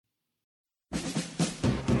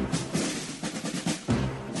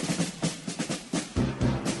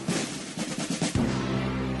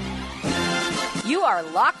You are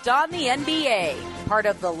Locked On the NBA, part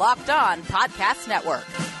of the Locked On Podcast Network.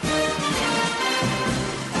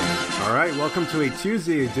 All right, welcome to a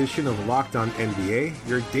Tuesday edition of Locked On NBA,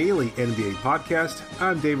 your daily NBA podcast.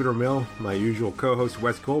 I'm David Ramil. My usual co-host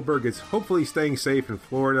Wes Goldberg is hopefully staying safe in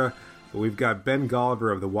Florida, but we've got Ben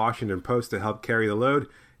Golliver of the Washington Post to help carry the load,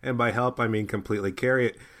 and by help I mean completely carry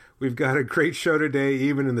it. We've got a great show today,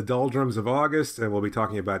 even in the doldrums of August, and we'll be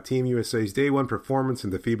talking about Team USA's Day 1 performance in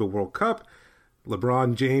the FIBA World Cup,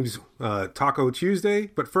 LeBron James Taco Tuesday,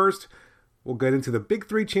 but first, we'll get into the Big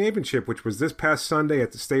 3 Championship, which was this past Sunday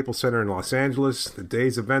at the Staples Center in Los Angeles. The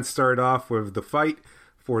day's event started off with the fight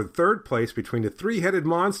for third place between the three-headed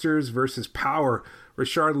Monsters versus Power.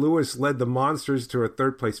 Rashard Lewis led the Monsters to a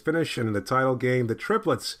third-place finish, and in the title game, the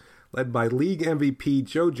Triplets, led by league MVP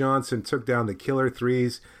Joe Johnson, took down the Killer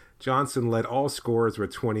Threes. Johnson led all scorers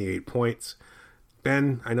with 28 points.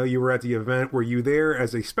 Ben, I know you were at the event. Were you there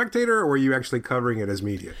as a spectator, or were you actually covering it as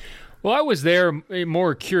media? Well, I was there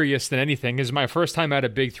more curious than anything. It was my first time at a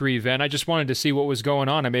Big 3 event. I just wanted to see what was going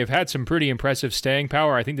on. I mean, they've had some pretty impressive staying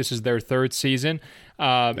power. I think this is their third season.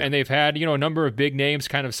 And they've had, a number of big names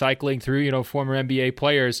kind of cycling through, former NBA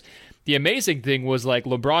players. The amazing thing was,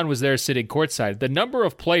 LeBron was there sitting courtside. The number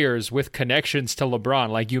of players with connections to LeBron,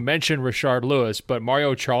 like you mentioned Rashard Lewis, but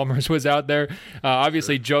Mario Chalmers was out there.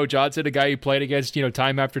 Obviously, Joe Johnson, a guy you played against,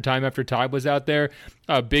 time after time after time, was out there.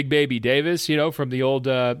 Big Baby Davis, from the old,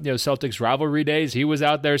 Celtics rivalry days, he was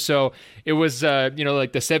out there. So it was,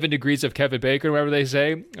 like the 7 degrees of Kevin Bacon, whatever they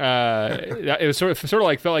say. It was sort of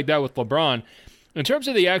like felt like that with LeBron. In terms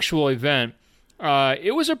of the actual event,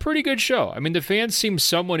 it was a pretty good show. I mean, the fans seemed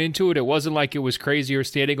somewhat into it. It wasn't like it was crazy or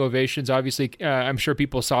standing ovations. Obviously, I'm sure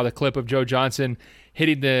people saw the clip of Joe Johnson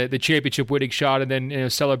hitting the championship winning shot and then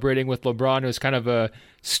celebrating with LeBron. It was kind of a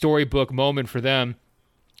storybook moment for them.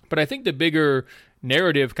 But I think the bigger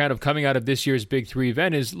narrative kind of coming out of this year's Big 3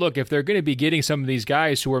 event is, look, if they're going to be getting some of these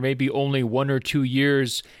guys who are maybe only 1 or 2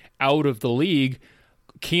 years out of the league,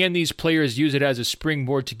 can these players use it as a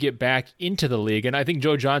springboard to get back into the league? And I think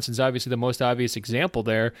Joe Johnson's obviously the most obvious example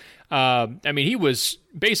there. He was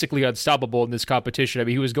basically unstoppable in this competition. I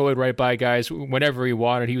mean, he was going right by guys whenever he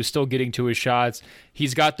wanted. He was still getting to his shots.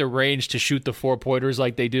 He's got the range to shoot the 4-pointers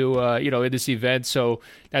like they do, in this event. So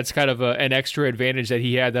that's kind of an extra advantage that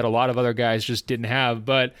he had that a lot of other guys just didn't have.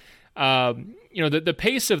 But the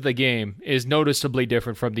pace of the game is noticeably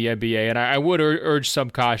different from the NBA, and I would urge some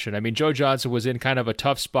caution. I mean, Joe Johnson was in kind of a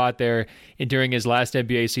tough spot there during his last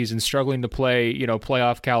NBA season, struggling to play,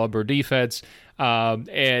 playoff caliber defense,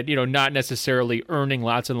 and not necessarily earning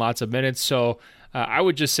lots and lots of minutes. So I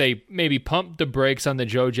would just say maybe pump the brakes on the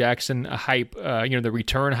Joe Jackson hype, the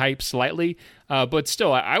return hype slightly. But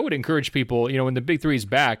still, I would encourage people, when the Big 3 is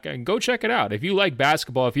back, and go check it out. If you like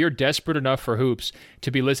basketball, if you're desperate enough for hoops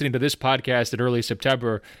to be listening to this podcast in early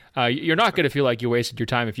September, you're not going to feel like you wasted your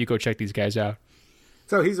time if you go check these guys out.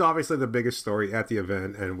 So he's obviously the biggest story at the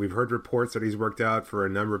event, and we've heard reports that he's worked out for a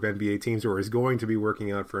number of NBA teams, or is going to be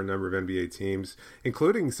working out for a number of NBA teams,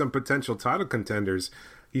 including some potential title contenders.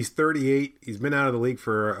 He's 38. He's been out of the league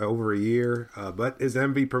for over a year, but his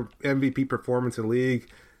MVP performance in the league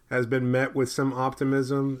has been met with some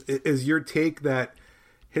optimism. Is your take that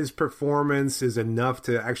his performance is enough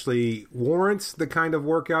to actually warrant the kind of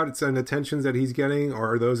workout and attentions that he's getting,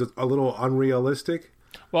 or are those a little unrealistic?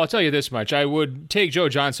 Well, I'll tell you this much. I would take Joe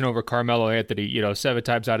Johnson over Carmelo Anthony, 7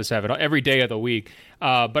 times out of 7, every day of the week.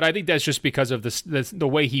 But I think that's just because of the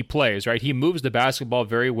way he plays, right? He moves the basketball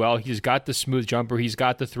very well. He's got the smooth jumper. He's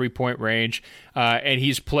got the three-point range. And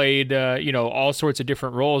he's played, all sorts of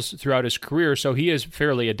different roles throughout his career. So he is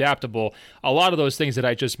fairly adaptable. A lot of those things that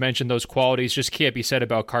I just mentioned, those qualities, just can't be said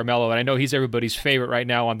about Carmelo. And I know he's everybody's favorite right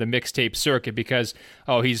now on the mixtape circuit because,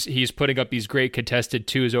 he's putting up these great contested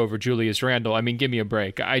twos over Julius Randle. I mean, give me a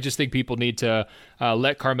break. I just think people need to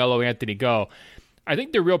let Carmelo Anthony go. I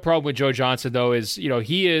think the real problem with Joe Johnson, though, is,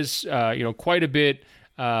 he is, quite a bit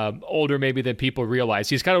older maybe than people realize.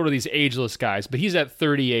 He's kind of one of these ageless guys, but he's at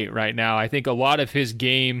 38 right now. I think a lot of his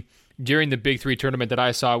game during the Big 3 tournament that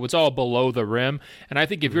I saw was all below the rim. And I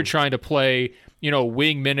think if you're trying to play,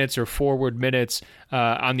 wing minutes or forward minutes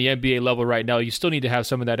on the NBA level right now, you still need to have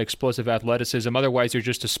some of that explosive athleticism. Otherwise, you're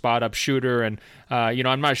just a spot-up shooter. And,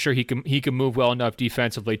 I'm not sure he can move well enough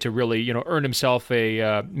defensively to really, earn himself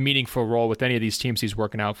a meaningful role with any of these teams he's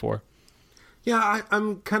working out for. Yeah,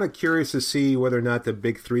 I'm kind of curious to see whether or not the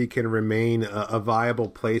Big 3 can remain a viable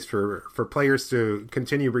place for players to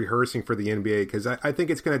continue rehearsing for the NBA, because I think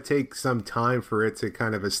it's going to take some time for it to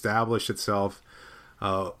kind of establish itself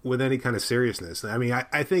with any kind of seriousness. I mean,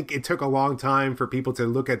 I think it took a long time for people to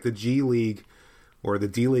look at the G League or the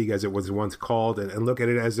D-League as it was once called, and look at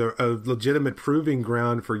it as a legitimate proving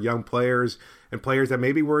ground for young players and players that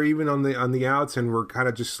maybe were even on the outs and were kind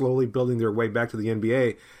of just slowly building their way back to the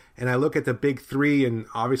NBA. And I look at the Big Three, and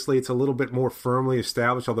obviously it's a little bit more firmly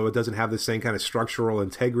established, although it doesn't have the same kind of structural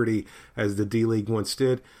integrity as the D-League once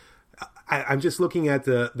did. I'm just looking at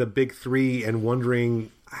the Big Three and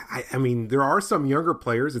wondering, I mean, there are some younger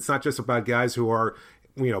players. It's not just about guys who are,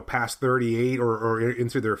 past 38 or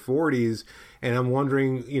into their 40s. And I'm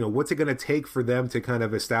wondering, what's it going to take for them to kind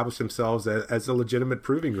of establish themselves as a legitimate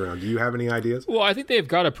proving ground? Do you have any ideas? Well, I think they've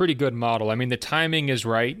got a pretty good model. I mean, the timing is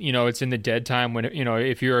right. It's in the dead time when,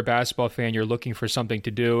 if you're a basketball fan, you're looking for something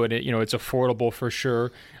to do, and it's affordable for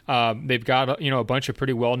sure. They've got, a bunch of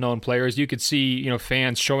pretty well-known players. You could see,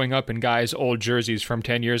 fans showing up in guys' old jerseys from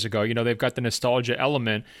 10 years ago. They've got the nostalgia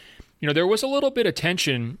element. There was a little bit of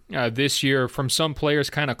tension this year from some players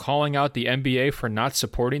kind of calling out the NBA for not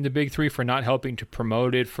supporting the Big Three, for not helping to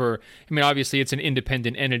promote it. Obviously it's an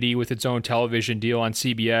independent entity with its own television deal on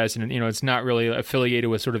CBS, and it's not really affiliated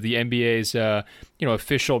with sort of the NBA's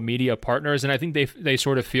official media partners. And I think they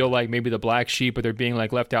sort of feel like maybe the black sheep, or they're being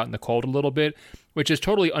like left out in the cold a little bit, which is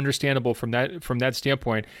totally understandable from that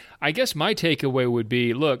standpoint. I guess my takeaway would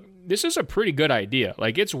be, look, this is a pretty good idea.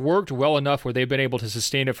 Like, it's worked well enough where they've been able to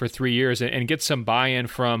sustain it for 3 years and get some buy-in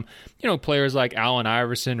from, players like Allen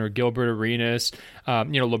Iverson or Gilbert Arenas.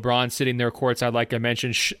 LeBron sitting there courtside, like I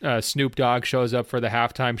mentioned. Snoop Dogg shows up for the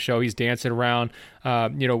halftime show. He's dancing around,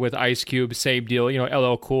 with Ice Cube, same deal.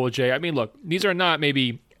 LL Cool J. I mean, look, these are not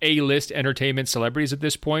maybe A-list entertainment celebrities at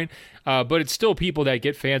this point, but it's still people that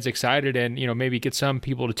get fans excited and, maybe get some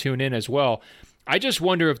people to tune in as well. I just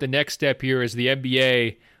wonder if the next step here is the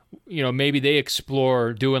NBA, maybe they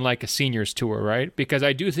explore doing like a seniors tour, right? Because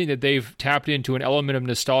I do think that they've tapped into an element of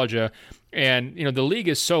nostalgia. And, the league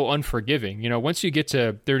is so unforgiving. Once you get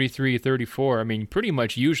to 33, 34, I mean, pretty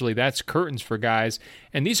much usually that's curtains for guys.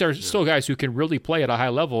 And these are still guys who can really play at a high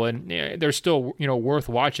level. And they're still, worth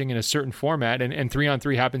watching in a certain format. And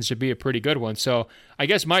 3-on-3 happens to be a pretty good one. So I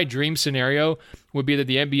guess my dream scenario would be that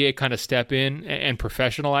the NBA kind of step in and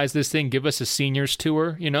professionalize this thing, give us a seniors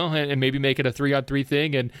tour, and maybe make it a 3-on-3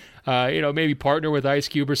 thing. And, maybe partner with Ice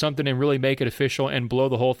Cube or something and really make it official and blow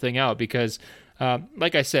the whole thing out. Because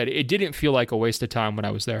like I said, it didn't feel like a waste of time when I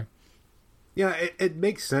was there. Yeah, it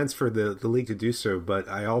makes sense for the league to do so, but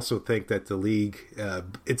I also think that the league,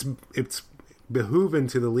 it's behooving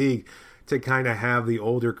to the league to kind of have the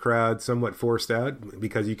older crowd somewhat forced out,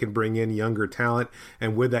 because you can bring in younger talent,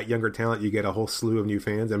 and with that younger talent, you get a whole slew of new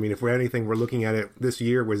fans. I mean, if for anything, we're looking at it this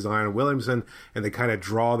year with Zion Williamson and the kind of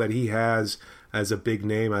draw that he has as a big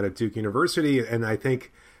name out of Duke University, and I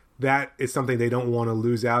think that is something they don't want to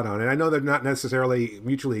lose out on. And I know they're not necessarily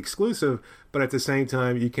mutually exclusive, but at the same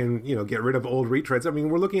time, you can, get rid of old retreads. I mean,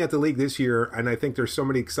 we're looking at the league this year, and I think there's so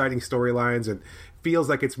many exciting storylines, and feels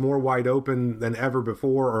like it's more wide open than ever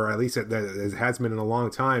before, or at least it has been in a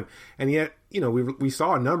long time. And yet, we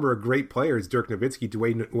saw a number of great players, Dirk Nowitzki,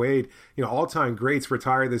 Dwayne Wade, all-time greats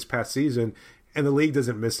retire this past season, and the league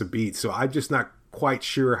doesn't miss a beat. So I'm just not quite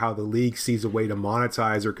sure how the league sees a way to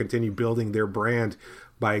monetize or continue building their brand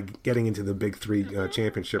by getting into the Big Three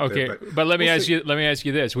championship. Okay, but let me ask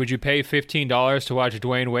you this: would you pay $15 to watch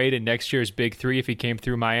Dwayne Wade in next year's Big Three if he came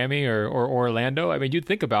through Miami or Orlando? I mean, you'd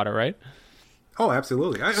think about it, right? Oh,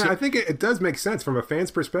 absolutely. I think it does make sense from a fan's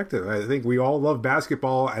perspective. I think we all love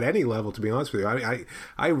basketball at any level, to be honest with you.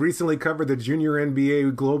 I recently covered the Junior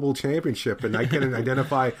NBA Global Championship, and I couldn't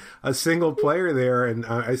identify a single player there, and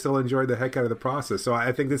I still enjoyed the heck out of the process. So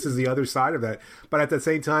I think this is the other side of that. But at the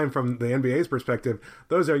same time, from the NBA's perspective,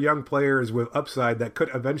 those are young players with upside that could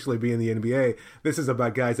eventually be in the NBA. This is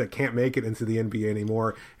about guys that can't make it into the NBA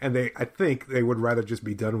anymore, and I think they would rather just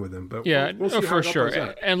be done with them. But yeah, we'll see for sure.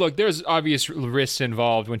 And look, there's obvious risks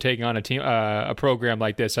involved when taking on a program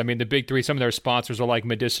like this. I mean, the Big Three, some of their sponsors are like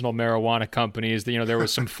medicinal marijuana companies. There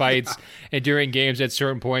was some fights and during games at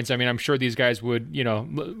certain points. I mean, I'm sure these guys would,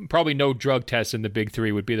 probably no drug tests in the Big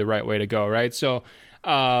Three would be the right way to go, right? So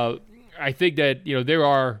I think that, there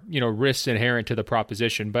are, risks inherent to the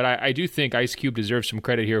proposition, but I do think Ice Cube deserves some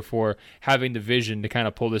credit here for having the vision to kind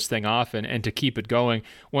of pull this thing off and to keep it going.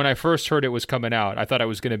 When I first heard it was coming out, I thought it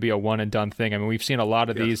was going to be a one and done thing. I mean, we've seen a lot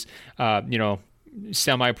of these,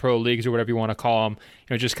 semi-pro leagues or whatever you want to call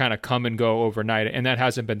them, just kind of come and go overnight, and that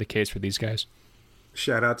hasn't been the case for these guys.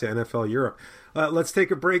 Shout out to NFL Europe. Let's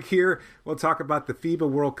take a break here. We'll talk about the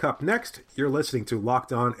FIBA World Cup next. You're listening to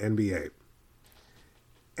Locked On NBA.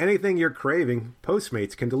 Anything you're craving,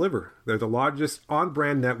 Postmates can deliver. They're the largest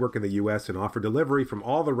on-brand network in the U.S. and offer delivery from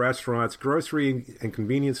all the restaurants, grocery and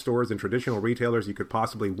convenience stores, and traditional retailers you could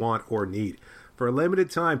possibly want or need. For a limited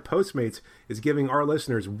time, Postmates is giving our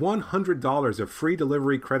listeners $100 of free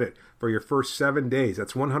delivery credit for your first 7 days.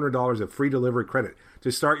 That's $100 of free delivery credit.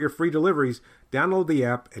 To start your free deliveries, download the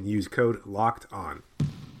app and use code LOCKEDON.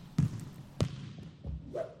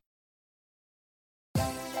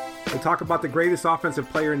 We'll talk about the greatest offensive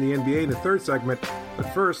player in the NBA in the third segment,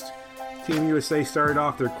 but first, Team USA started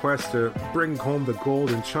off their quest to bring home the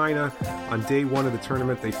gold in China. On day one of the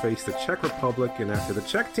tournament, they faced the Czech Republic, and after the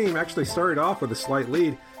Czech team actually started off with a slight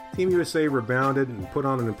lead, Team USA rebounded and put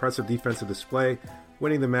on an impressive defensive display,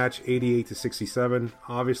 winning the match 88-67.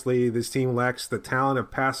 Obviously, this team lacks the talent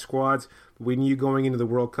of past squads. We knew going into the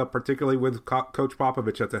World Cup, particularly with Coach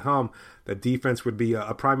Popovich at the helm, that defense would be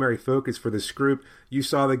a primary focus for this group. You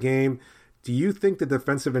saw the game. Do you think the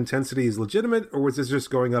defensive intensity is legitimate, or was this just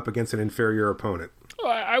going up against an inferior opponent?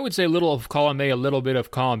 I would say a little of column A, a little bit of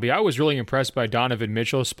column B. I was really impressed by Donovan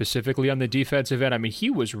Mitchell, specifically on the defensive end. I mean, he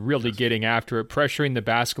was really getting after it, pressuring the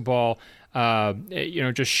basketball,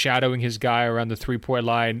 just shadowing his guy around the three-point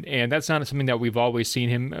line. And that's not something that we've always seen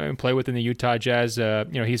him play with in the Utah Jazz.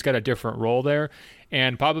 He's got a different role there.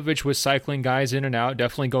 And Popovich was cycling guys in and out,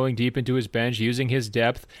 definitely going deep into his bench, using his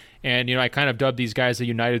depth. And, I kind of dubbed these guys the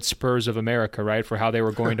United Spurs of America, right, for how they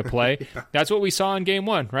were going to play. Yeah. That's what we saw in game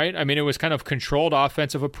one, right? I mean, it was kind of controlled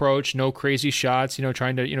offensive approach, no crazy shots,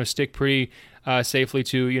 trying to, stick pretty safely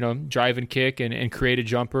to, drive and kick and created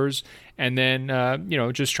jumpers. And then,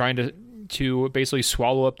 just trying to basically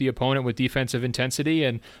swallow up the opponent with defensive intensity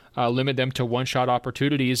and limit them to one-shot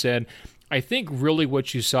opportunities. And I think really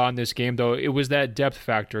what you saw in this game, though, it was that depth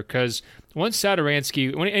factor, because once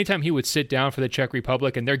Satoransky, anytime he would sit down for the Czech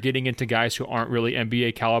Republic and they're getting into guys who aren't really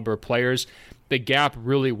NBA caliber players, the gap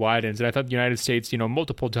really widens. And I thought the United States,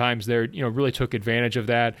 multiple times there, really took advantage of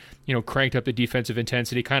that, cranked up the defensive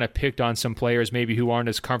intensity, kind of picked on some players maybe who aren't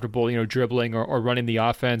as comfortable, dribbling or running the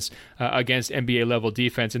offense against NBA level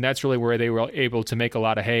defense. And that's really where they were able to make a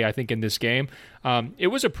lot of hay, I think, in this game. It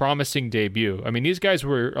was a promising debut. I mean, these guys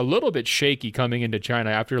were a little bit shaky coming into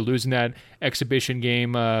China after losing that exhibition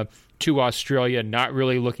game to Australia, not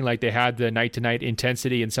really looking like they had the night-to-night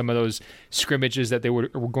intensity in some of those scrimmages that they were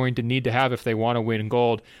going to need to have if they want to win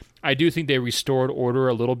gold. I do think they restored order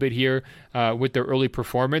a little bit here with their early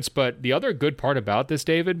performance, but the other good part about this,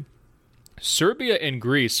 David, Serbia and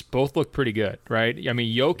Greece both look pretty good, right? I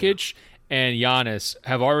mean, Jokic and Giannis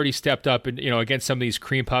have already stepped up and, against some of these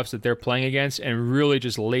cream puffs that they're playing against and really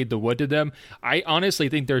just laid the wood to them. I honestly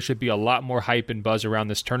think there should be a lot more hype and buzz around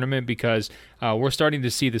this tournament because we're starting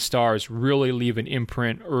to see the stars really leave an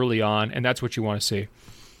imprint early on, and that's what you want to see.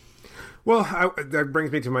 Well, that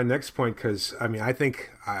brings me to my next point because, I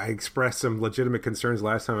think I expressed some legitimate concerns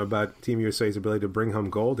last time about Team USA's ability to bring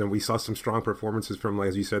home gold, and we saw some strong performances from,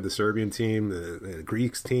 as you said, the Serbian team, the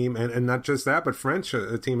Greeks team, and not just that, but French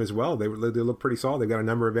team as well. They look pretty solid. They've got a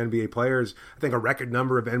number of NBA players. I think a record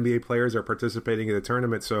number of NBA players are participating in the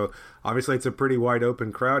tournament, so obviously it's a pretty wide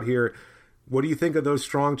open crowd here. What do you think of those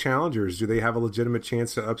strong challengers? Do they have a legitimate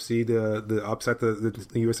chance to upset the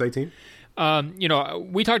USA team?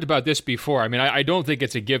 We talked about this before. I mean, I don't think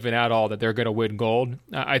it's a given at all that they're going to win gold.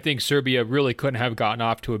 I think Serbia really couldn't have gotten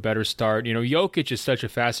off to a better start. Jokic is such a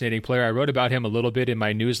fascinating player. I wrote about him a little bit in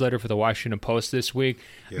my newsletter for the Washington Post this week.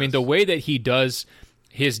 Yes. I mean, the way that he does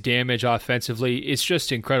his damage offensively, it's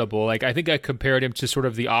just incredible. Like, I think I compared him to sort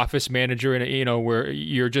of the office manager in where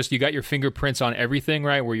you got your fingerprints on everything,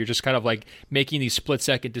 right? Where you're just kind of like making these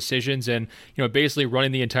split-second decisions and, basically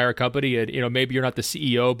running the entire company. And, maybe you're not the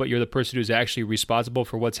CEO, but you're the person who's actually responsible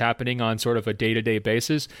for what's happening on sort of a day-to-day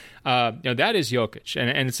basis. That is Jokic.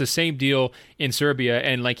 And it's the same deal in Serbia.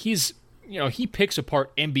 And like he picks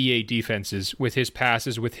apart NBA defenses with his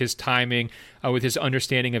passes, with his timing, with his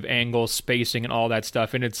understanding of angles, spacing, and all that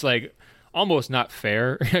stuff. And it's like almost not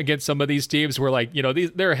fair against some of these teams where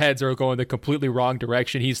their heads are going the completely wrong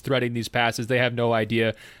direction. He's threading these passes. They have no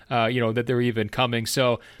idea, that they're even coming.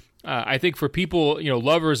 So I think for people,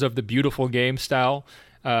 lovers of the beautiful game style,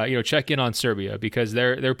 check in on Serbia because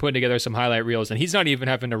they're putting together some highlight reels, and he's not even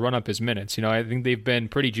having to run up his minutes. I think they've been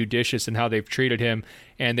pretty judicious in how they've treated him,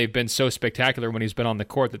 and they've been so spectacular when he's been on the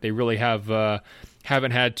court that they really haven't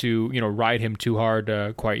had to ride him too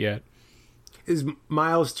hard quite yet. Is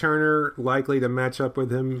Miles Turner likely to match up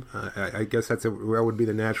with him? I guess that would be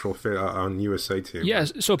the natural fit on USA team.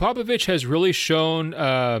 Yes. So Popovich has really shown.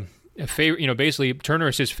 Basically Turner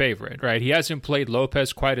is his favorite, right? He hasn't played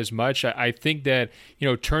Lopez quite as much. I think that,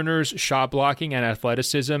 Turner's shot blocking and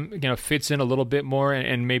athleticism, fits in a little bit more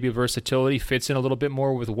and maybe versatility fits in a little bit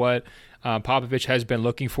more with what Popovich has been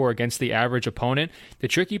looking for against the average opponent. The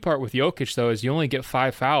tricky part with Jokic, though, is you only get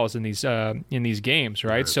 5 fouls in these games,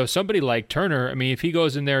 right? So somebody like Turner, I mean, if he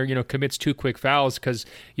goes in there, commits 2 quick fouls because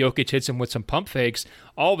Jokic hits him with some pump fakes,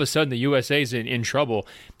 all of a sudden the USA's in trouble.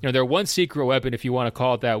 Their one secret weapon, if you want to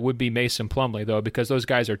call it that, would be Mason Plumlee, though, because those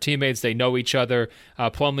guys are teammates. They know each other.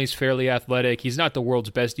 Plumlee's fairly athletic. He's not the world's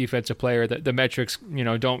best defensive player. The metrics,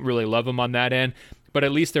 don't really love him on that end. But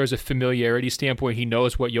at least there's a familiarity standpoint. He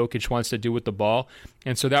knows what Jokic wants to do with the ball.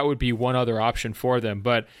 And so that would be one other option for them.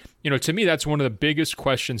 But, to me, that's one of the biggest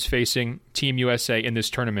questions facing Team USA in this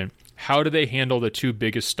tournament. How do they handle the 2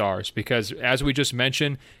 biggest stars? Because as we just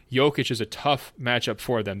mentioned, Jokic is a tough matchup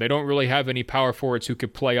for them. They don't really have any power forwards who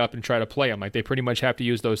could play up and try to play him. Like, they pretty much have to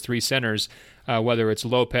use those 3 centers, whether it's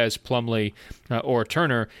Lopez, Plumlee, or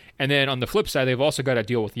Turner. And then on the flip side, they've also got to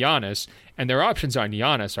deal with Giannis. And their options on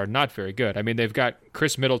Giannis are not very good. I mean, they've got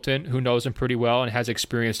Chris Middleton, who knows him pretty well and has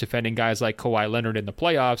experience defending guys like Kawhi Leonard in the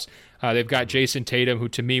playoffs. They've got Jason Tatum, who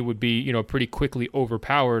to me would be, pretty quickly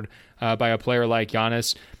overpowered by a player like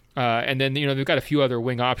Giannis. And then, they've got a few other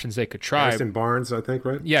wing options they could try. Harrison Barnes, I think,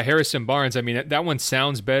 right? Yeah, Harrison Barnes. I mean, that one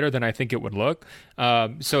sounds better than I think it would look.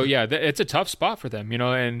 It's a tough spot for them,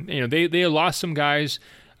 and, they lost some guys,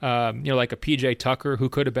 like a PJ Tucker, who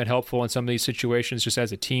could have been helpful in some of these situations just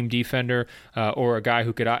as a team defender, or a guy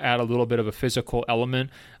who could add a little bit of a physical element,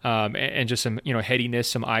 and just some, headiness,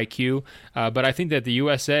 some IQ. But I think that the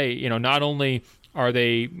USA, not only are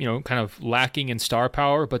they, kind of lacking in star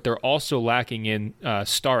power, but they're also lacking in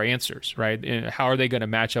star answers, right? And how are they going to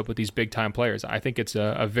match up with these big-time players? I think it's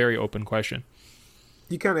a very open question.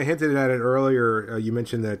 You kind of hinted at it earlier. You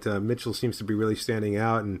mentioned that Mitchell seems to be really standing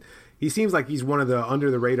out, and he seems like he's one of the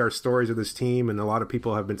under-the-radar stories of this team, and a lot of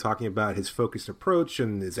people have been talking about his focused approach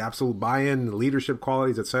and his absolute buy-in, leadership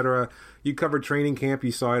qualities, etc. You covered training camp.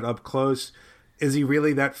 You saw it up close. Is he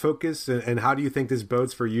really that focused? And how do you think this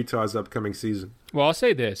bodes for Utah's upcoming season? Well, I'll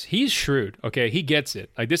say this. He's shrewd, okay? He gets it.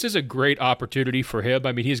 Like, this is a great opportunity for him.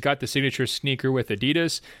 I mean, he's got the signature sneaker with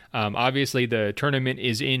Adidas. Obviously, the tournament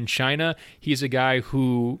is in China. He's a guy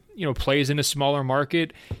who, plays in a smaller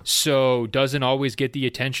market, so doesn't always get the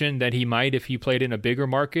attention that he might if he played in a bigger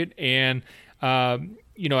market. And,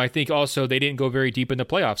 I think also they didn't go very deep in the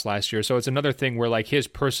playoffs last year. So it's another thing where, like, his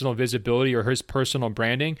personal visibility or his personal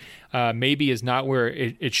branding maybe is not where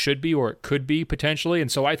it should be or it could be potentially.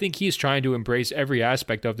 And so I think he's trying to embrace every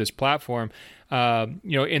aspect of this platform.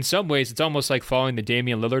 In some ways, it's almost like following the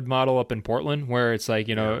Damian Lillard model up in Portland, where it's like,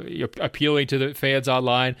 you're appealing to the fans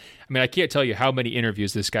online. I mean, I can't tell you how many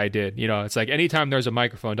interviews this guy did. It's like anytime there's a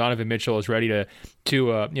microphone, Donovan Mitchell is ready to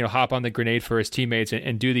hop on the grenade for his teammates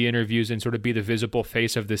and do the interviews and sort of be the visible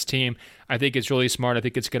face of this team. I think it's really smart. I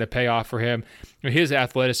think it's going to pay off for him. His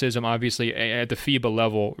athleticism, obviously, at the FIBA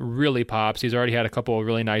level really pops. He's already had a couple of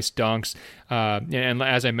really nice dunks. And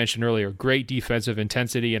as I mentioned earlier, great defensive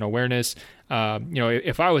intensity and awareness.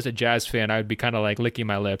 If I was a Jazz fan, I would be kind of like licking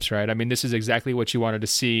my lips, right? I mean, this is exactly what you wanted to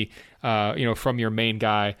see, from your main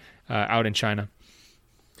guy out in China.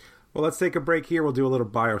 Well, let's take a break here. We'll do a little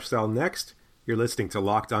buy or sell next. You're listening to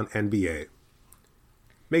Locked On NBA.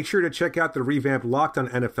 Make sure to check out the revamped Locked On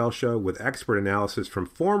NFL show with expert analysis from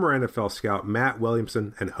former NFL scout Matt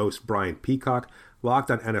Williamson and host Brian Peacock. Locked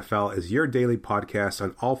On NFL is your daily podcast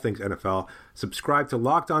on all things NFL. Subscribe to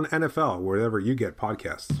Locked On NFL wherever you get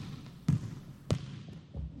podcasts.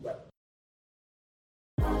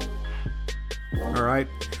 All right,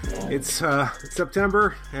 it's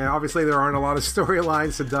September, and obviously there aren't a lot of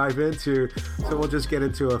storylines to dive into, so we'll just get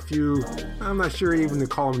into a few. I'm not sure even to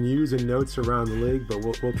call them news and notes around the league, but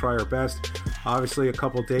we'll try our best. Obviously, a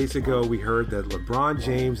couple days ago, we heard that LeBron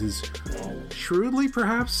James is shrewdly,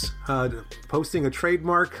 perhaps, posting a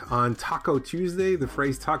trademark on Taco Tuesday, the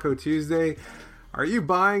phrase Taco Tuesday. Are you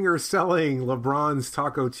buying or selling LeBron's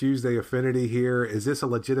Taco Tuesday affinity here? Is this a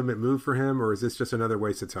legitimate move for him, or is this just another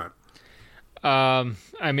waste of time?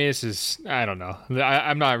 I mean, I don't know.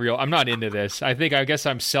 I'm not into this. I guess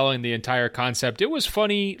I'm selling the entire concept. It was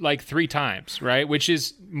funny like 3 times, right? Which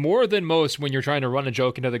is more than most when you're trying to run a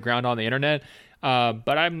joke into the ground on the internet.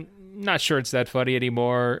 But I'm not sure it's that funny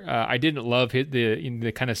anymore. I didn't love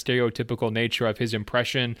the kind of stereotypical nature of his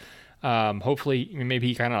impression. Hopefully maybe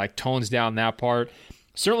he kind of like tones down that part.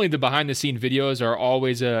 Certainly the behind-the-scene videos are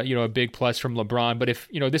always a big plus from LeBron. But if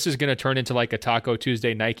this is going to turn into like a Taco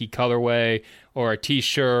Tuesday Nike colorway or a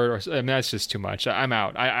T-shirt, that's just too much. I'm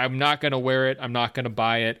out. I'm not going to wear it. I'm not going to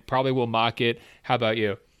buy it. Probably will mock it. How about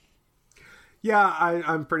you? Yeah,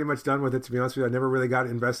 I'm pretty much done with it, to be honest with you. I never really got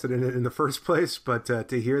invested in it in the first place, but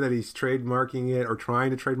to hear that he's trademarking it or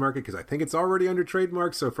trying to trademark it, because I think it's already under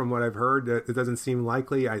trademark, so from what I've heard, it doesn't seem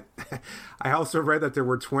likely. I also read that there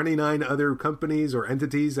were 29 other companies or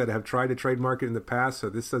entities that have tried to trademark it in the past, so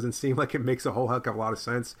this doesn't seem like it makes a whole heck of a lot of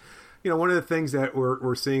sense. One of the things that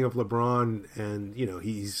we're seeing of LeBron, and,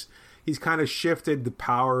 he's kind of shifted the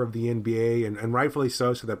power of the NBA, and rightfully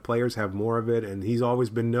so that players have more of it. And he's always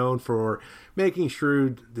been known for making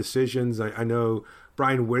shrewd decisions. I know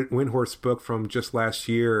Brian Windhorst's book from just last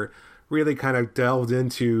year really kind of delved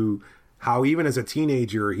into how even as a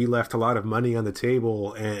teenager, he left a lot of money on the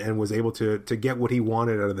table and was able to get what he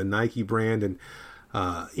wanted out of the Nike brand. And,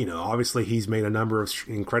 obviously he's made a number of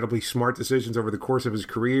incredibly smart decisions over the course of his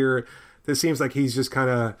career. This seems like he's just kind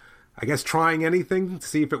of, I guess, trying anything to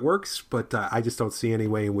see if it works, but I just don't see any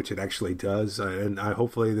way in which it actually does. And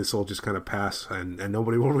hopefully this will just kind of pass and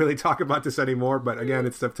nobody will really talk about this anymore. But again,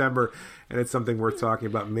 it's September and it's something worth talking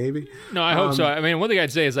about maybe. No, I hope so. I mean, one thing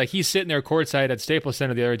I'd say is, like, he's sitting there courtside at Staples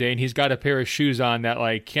Center the other day and he's got a pair of shoes on that,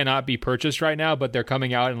 like, cannot be purchased right now, but they're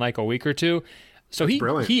coming out in like a week or two. So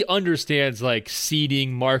he understands, like,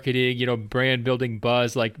 seeding, marketing, brand building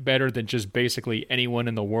buzz, like, better than just basically anyone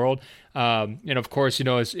in the world. And of course,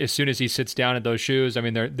 as soon as he sits down at those shoes, I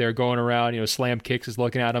mean, they're going around. Slam Kicks is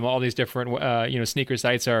looking at them. All these different sneaker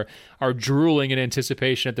sites are drooling in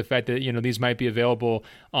anticipation at the fact that these might be available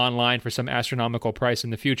online for some astronomical price in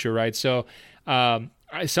the future, right? So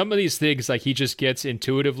some of these things, like, he just gets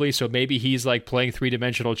intuitively. So maybe he's like playing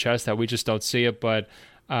 3-dimensional chess that we just don't see it, but.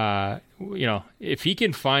 If he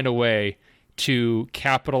can find a way to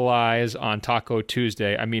capitalize on Taco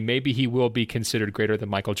Tuesday, I mean, maybe he will be considered greater than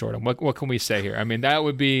Michael Jordan. What can we say here? I mean, that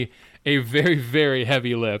would be a very, very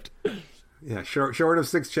heavy lift. Yeah, short of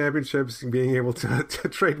 6 championships, being able to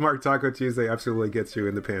trademark Taco Tuesday absolutely gets you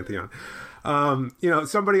in the pantheon.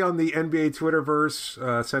 Somebody on the NBA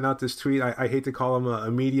Twitterverse sent out this tweet. I hate to call him a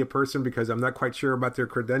media person because I'm not quite sure about their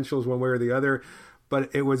credentials one way or the other.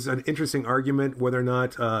 But it was an interesting argument whether or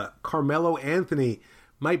not Carmelo Anthony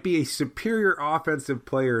might be a superior offensive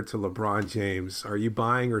player to LeBron James. Are you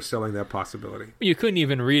buying or selling that possibility? You couldn't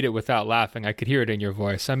even read it without laughing. I could hear it in your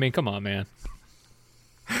voice. I mean, come on, man.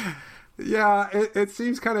 Yeah, it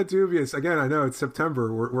seems kind of dubious. Again, I know it's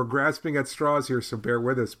September. We're grasping at straws here, so bear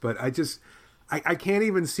with us. But I can't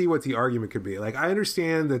even see what the argument could be. Like, I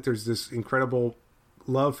understand that there's this incredible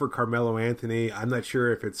love for Carmelo Anthony. I'm not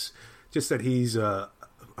sure if it's just that he's,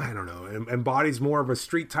 embodies more of a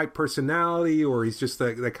street-type personality, or he's just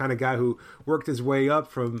the kind of guy who worked his way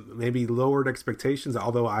up from maybe lowered expectations,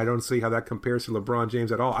 although I don't see how that compares to LeBron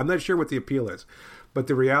James at all. I'm not sure what the appeal is. But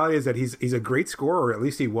the reality is that he's a great scorer, or at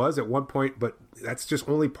least he was at one point, but that's just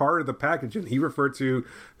only part of the package. And he referred to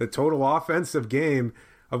the total offensive game,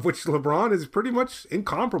 of which LeBron is pretty much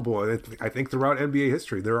incomparable. I think throughout NBA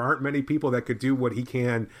history, there aren't many people that could do what he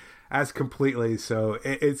can as completely. So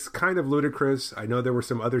it's kind of ludicrous. I know there were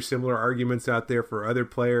some other similar arguments out there for other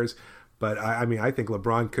players, but I think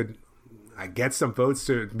LeBron could get some votes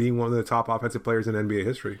to being one of the top offensive players in NBA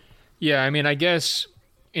history. Yeah, I mean, I guess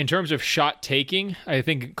in terms of shot taking, I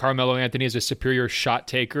think Carmelo Anthony is a superior shot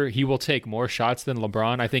taker. He will take more shots than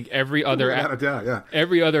LeBron. I think every other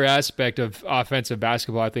aspect of offensive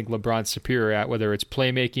basketball, I think LeBron's superior at, whether it's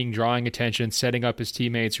playmaking, drawing attention, setting up his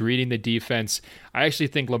teammates, reading the defense. I actually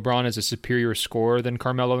think LeBron is a superior scorer than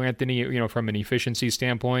Carmelo Anthony, from an efficiency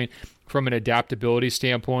standpoint, from an adaptability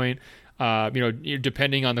standpoint.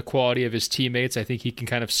 Depending on the quality of his teammates, I think he can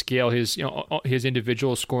kind of scale his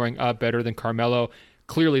individual scoring up better than Carmelo.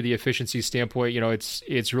 Clearly, the efficiency standpoint,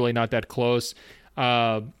 it's really not that close.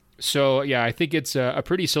 So, yeah, I think it's a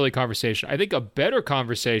pretty silly conversation. I think a better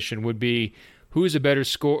conversation would be who's a better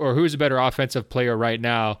who's a better offensive player right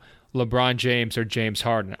now, LeBron James or James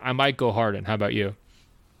Harden. I might go Harden. How about you?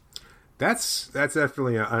 That's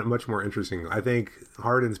definitely a much more interesting. I think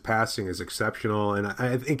Harden's passing is exceptional, and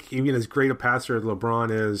I think even as great a passer as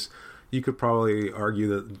LeBron is, you could probably argue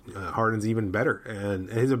that Harden's even better, and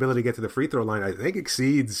his ability to get to the free throw line, I think,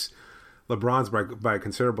 exceeds LeBron's by a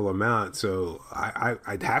considerable amount. So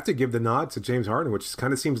I'd have to give the nod to James Harden, which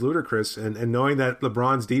kind of seems ludicrous. And knowing that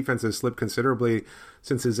LeBron's defense has slipped considerably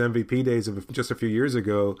since his MVP days of just a few years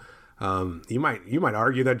ago, you might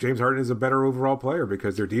argue that James Harden is a better overall player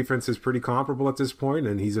because their defense is pretty comparable at this point,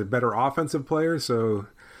 and he's a better offensive player. So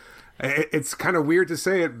it's kind of weird to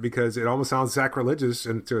say it because it almost sounds sacrilegious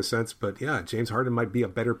to a sense, but yeah, James Harden might be a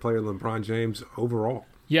better player than LeBron James overall.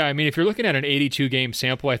 Yeah, I mean, if you're looking at an 82-game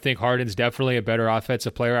sample, I think Harden's definitely a better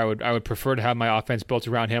offensive player. I would prefer to have my offense built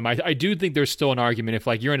around him. I do think there's still an argument if,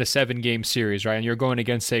 like, you're in a 7-game series, right, and you're going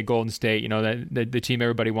against, say, Golden State, the team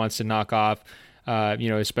everybody wants to knock off,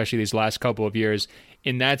 especially these last couple of years.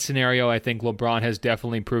 In that scenario, I think LeBron has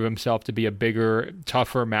definitely proved himself to be a bigger,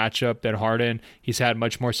 tougher matchup than Harden. He's had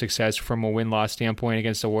much more success from a win-loss standpoint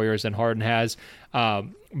against the Warriors than Harden has.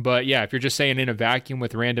 But yeah, if you're just saying in a vacuum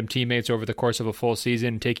with random teammates over the course of a full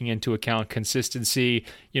season, taking into account consistency,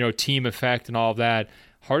 team effect and all of that,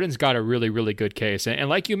 Harden's got a really, really good case. And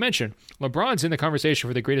like you mentioned, LeBron's in the conversation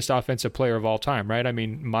for the greatest offensive player of all time, right? I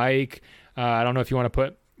mean, Mike, I don't know if you want to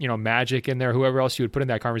put, Magic in there, whoever else you would put in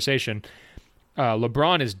that conversation.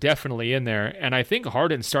 LeBron is definitely in there, and I think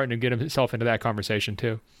Harden's starting to get himself into that conversation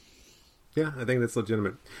too. Yeah, I think that's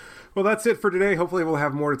legitimate. Well, that's it for today. Hopefully we'll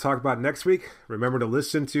have more to talk about next week. Remember to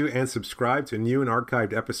listen to and subscribe to new and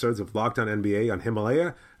archived episodes of Locked On NBA on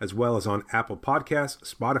Himalaya, as well as on Apple Podcasts,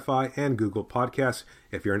 Spotify, and Google Podcasts.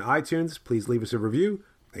 If you're in iTunes, please leave us a review.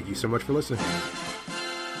 Thank you so much for listening.